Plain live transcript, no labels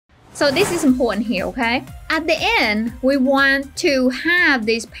So this is important here, okay? At the end, we want to have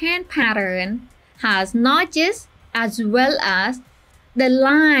this pen pattern has notches as well as the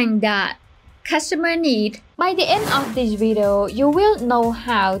line that customer need. By the end of this video, you will know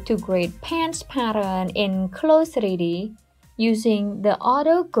how to grade pens pattern in Close 3D using the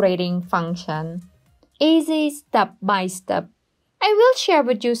auto grading function. Easy step by step. I will share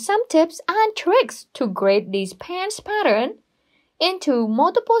with you some tips and tricks to grade these pens pattern into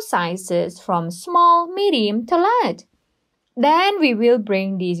multiple sizes from small, medium to large. Then we will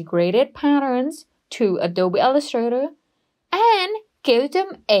bring these graded patterns to Adobe Illustrator and give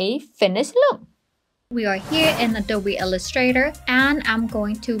them a finished look. We are here in Adobe Illustrator and I'm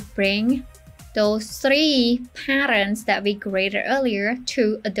going to bring those 3 patterns that we graded earlier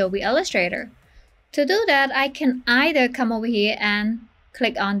to Adobe Illustrator. To do that, I can either come over here and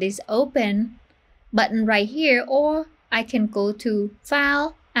click on this open button right here, or I can go to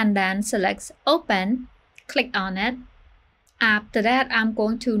File and then select Open, click on it. After that, I'm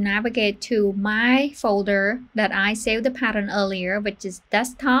going to navigate to my folder that I saved the pattern earlier, which is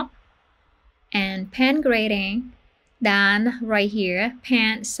Desktop and Pen Grading. Then right here,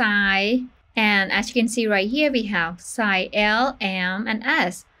 pen size, and as you can see right here, we have size L, M, and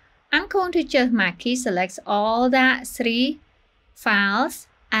S. I'm going to just marquee select all that 3 files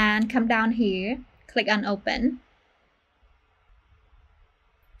and come down here, click on Open.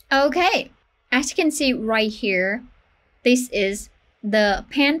 Okay, as you can see right here, this is the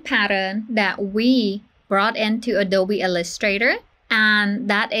pen pattern that we brought into Adobe Illustrator, and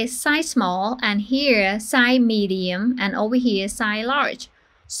that is size small, and here size medium, and over here size large.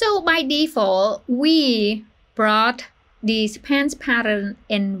 So by default, we brought these pens pattern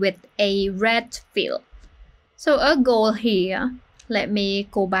in with a red fill. So a goal here, let me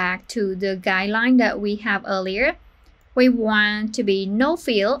go back to the guideline that we have earlier. We want to be no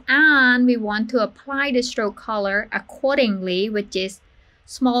fill, and we want to apply the stroke color accordingly, which is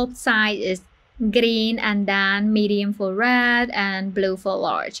small size is green, and then medium for red and blue for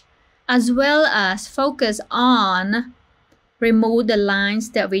large, as well as focus on remove the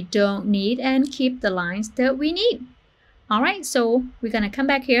lines that we don't need and keep the lines that we need. Alright, so we're gonna come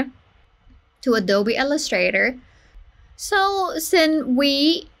back here to Adobe Illustrator. So since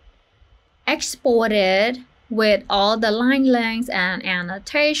we exported with all the line lengths and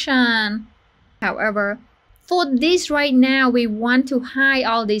annotation, however, for this right now, we want to hide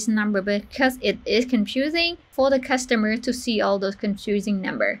all these numbers because it is confusing for the customer to see all those confusing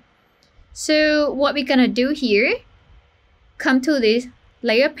numbers. So what we're gonna do here, come to this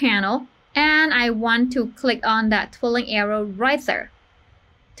layer panel, and I want to click on that twirling arrow right there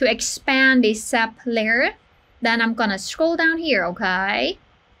to expand this sub layer. Then I'm gonna scroll down here, okay?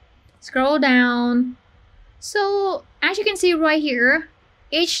 Scroll down. So as you can see right here,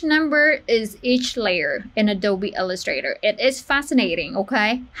 each number is each layer in Adobe Illustrator. It is fascinating,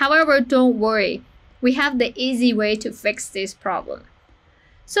 okay? However, don't worry. We have the easy way to fix this problem.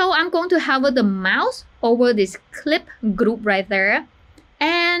 So I'm going to hover the mouse over this clip group right there,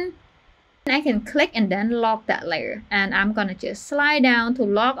 and I can click and then lock that layer. And I'm gonna just slide down to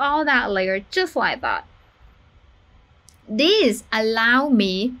lock all that layer just like that. This allows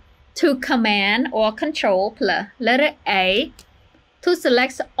me to Command or Control plus letter A to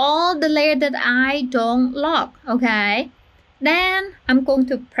select all the layers that I don't lock, okay? Then I'm going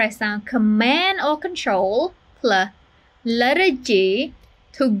to press down Command or Control plus letter G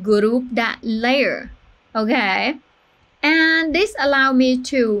to group that layer, okay? And this allows me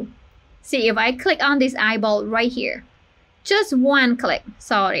to see if I click on this eyeball right here. Just one click,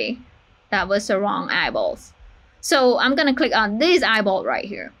 sorry, that was the wrong eyeballs. So I'm gonna click on this eyeball right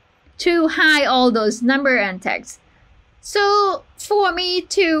here to hide all those number and text. So for me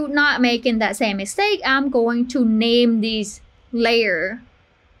to not making that same mistake, I'm going to name these layer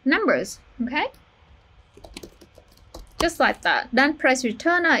numbers, okay? Just like that. Then press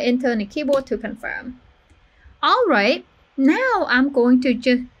return or enter on the keyboard to confirm. All right, now I'm going to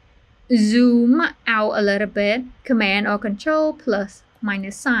just zoom out a little bit, Command or Control plus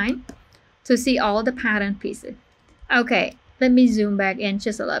minus sign to see all the pattern pieces. Okay, let me zoom back in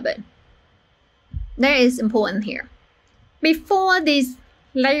just a little bit. That is important here. Before this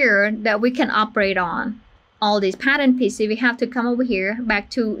layer that we can operate on, all these pattern pieces, we have to come over here, back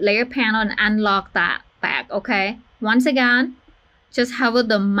to layer panel and unlock that back, okay? Once again, just hover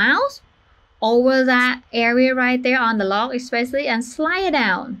the mouse over that area right there on the lock especially and slide it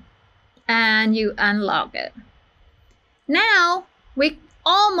down and you unlock it. Now, we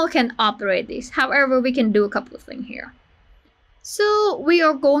almost can operate this. However, we can do a couple of things here. So we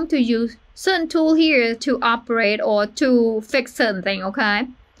are going to use certain tool here to operate or to fix certain thing, okay?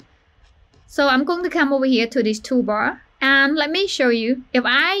 So I'm going to come over here to this toolbar and let me show you. If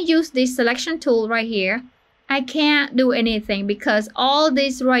I use this selection tool right here, I can't do anything because all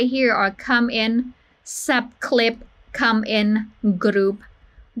these right here are come in subclip, come in group,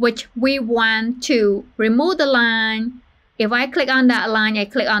 which we want to remove the line. If I click on that line, I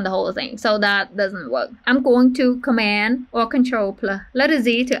click on the whole thing. So that doesn't work. I'm going to Command or Control plus letter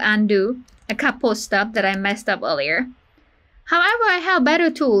Z to undo a couple stuff that I messed up earlier. However, I have a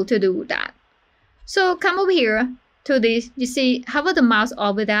better tool to do that. So come over here to this. You see, hover the mouse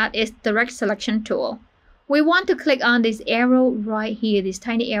over that is direct selection tool. We want to click on this arrow right here, this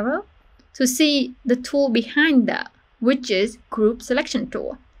tiny arrow, to see the tool behind that, which is group selection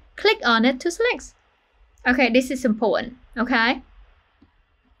tool. Click on it to select. Okay, this is important, okay?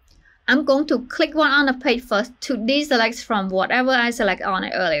 I'm going to click one on the page first to deselect from whatever I select on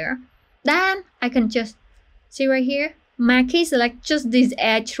it earlier. Then I can just see right here, my key select just this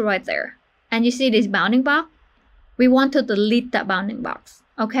edge right there. And you see this bounding box? We want to delete that bounding box,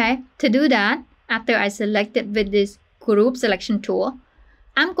 okay? To do that, after I selected with this group selection tool,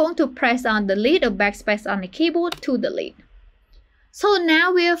 I'm going to press on delete or backspace on the keyboard to delete. So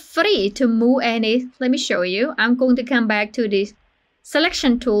now we are free to move any. Let me show you. I'm going to come back to this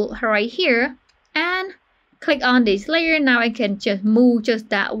selection tool right here and click on this layer. Now I can just move just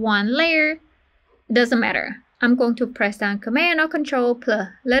that one layer. It doesn't matter. I'm going to press down Command or Control plus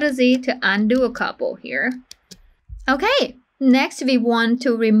letter Z to undo a couple here. Okay, next we want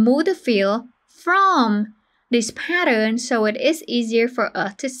to remove the fill from this pattern so it is easier for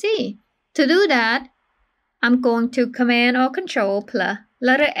us to see. To do that, I'm going to Command or Control plus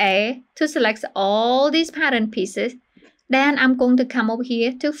letter A to select all these pattern pieces. Then I'm going to come over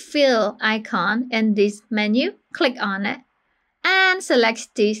here to fill icon in this menu, click on it, and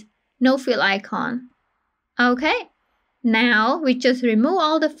select this no fill icon. Okay, now we just remove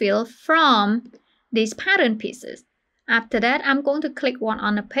all the fill from these pattern pieces. After that, I'm going to click one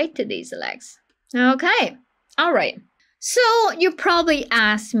on the page to deselect. Okay, all right. So you probably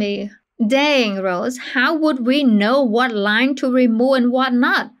asked me, dang, Rose, how would we know what line to remove and what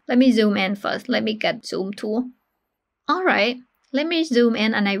not? Let me zoom in first. Let me get zoom tool. All right, let me zoom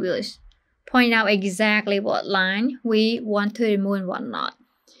in and I will point out exactly what line we want to remove and what not.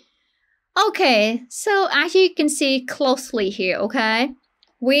 Okay, so as you can see closely here, okay,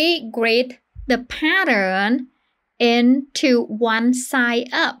 we grade the pattern into one side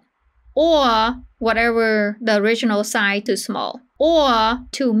up or whatever the original side to small or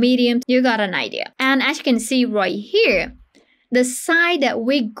to medium. You got an idea. And as you can see right here, the side that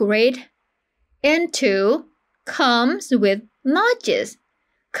we grade into comes with notches,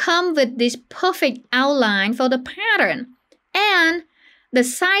 come with this perfect outline for the pattern. And the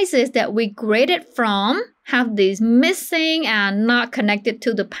sizes that we graded from have these missing and not connected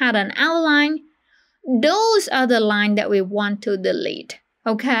to the pattern outline. Those are the lines that we want to delete,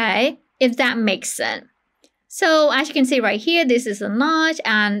 okay? If that makes sense. So as you can see right here, this is a notch,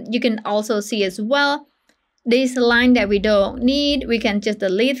 and you can also see as well, this line that we don't need, we can just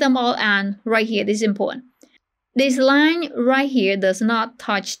delete them all. And right here, this is important. This line right here does not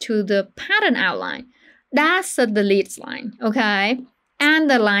touch to the pattern outline. That's a delete line, okay?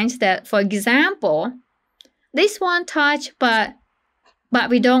 And the lines that, for example, this one touch, but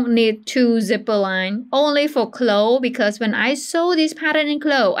we don't need two zipper line, only for clothes, because when I sew this pattern in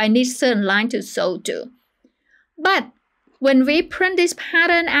clothes, I need certain line to sew to. But when we print this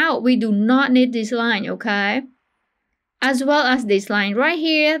pattern out, we do not need this line, okay? As well as this line right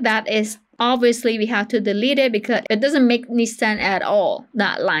here, that is obviously we have to delete it because it doesn't make any sense at all,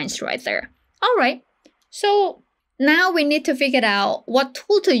 that lines right there. All right, so now we need to figure out what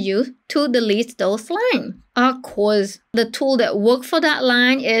tool to use to delete those lines. Of course, the tool that works for that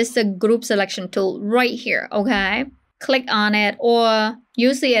line is the group selection tool right here, okay? Click on it, or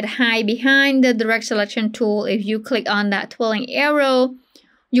usually it hides behind the direct selection tool. If you click on that twirling arrow,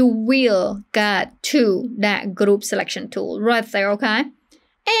 you will get to that group selection tool right there, okay?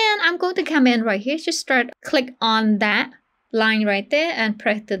 And I'm going to come in right here, just click on that line right there and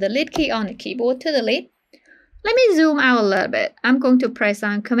press the delete key on the keyboard to delete. Let me zoom out a little bit. I'm going to press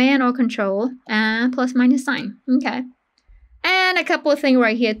on Command or Control and plus minus sign. Okay. And a couple of things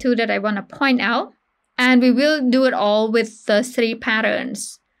right here too that I want to point out. And we will do it all with the 3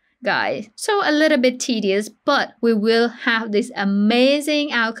 patterns, guys. So a little bit tedious, but we will have this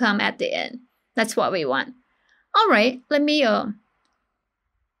amazing outcome at the end. That's what we want. All right, let me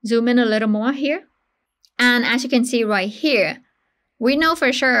zoom in a little more here. And as you can see right here, we know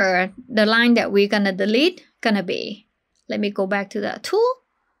for sure the line that we're gonna delete gonna be, let me go back to that tool.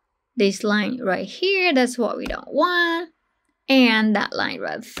 This line right here, that's what we don't want. And that line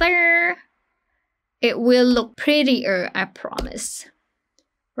right there, it will look prettier, I promise.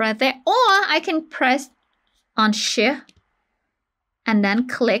 Right there. Or I can press on Shift and then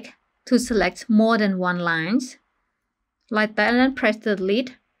click to select more than one lines. Like that, and then press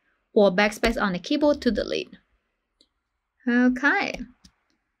delete or backspace on the keyboard to delete. Okay.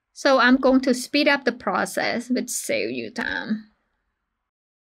 So I'm going to speed up the process, which saves you time.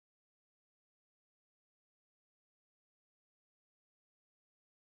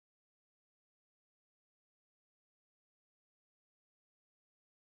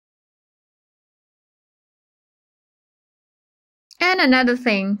 And another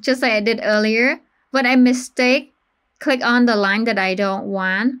thing, just like I did earlier, when I mistake, click on the line that I don't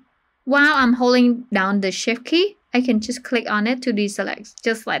want. While I'm holding down the Shift key, I can just click on it to deselect,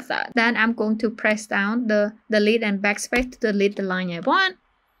 just like that. Then I'm going to press down the delete and backspace to delete the line I want.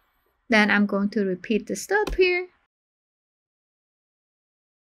 Then I'm going to repeat the step here.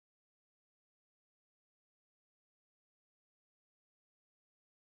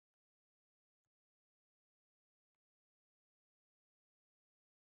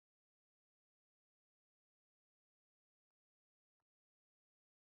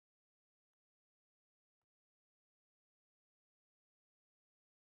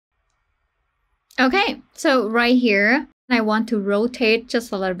 Okay, so right here, I want to rotate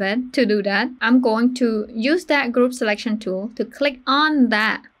just a little bit. To do that, I'm going to use that group selection tool to click on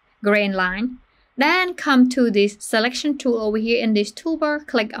that grain line. Then come to this selection tool over here in this toolbar,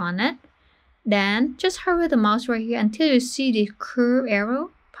 click on it. Then just hover the mouse right here until you see the curve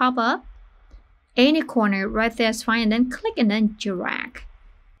arrow pop up. Any corner right there is fine, and then click and then drag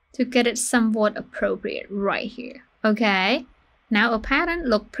to get it somewhat appropriate right here. Okay, now a pattern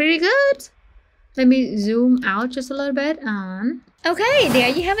look pretty good. Let me zoom out just a little bit on. Okay, there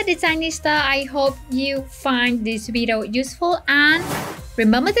you have it, Designista. I hope you find this video useful, and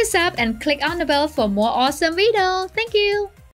remember to sub and click on the bell for more awesome videos. Thank you.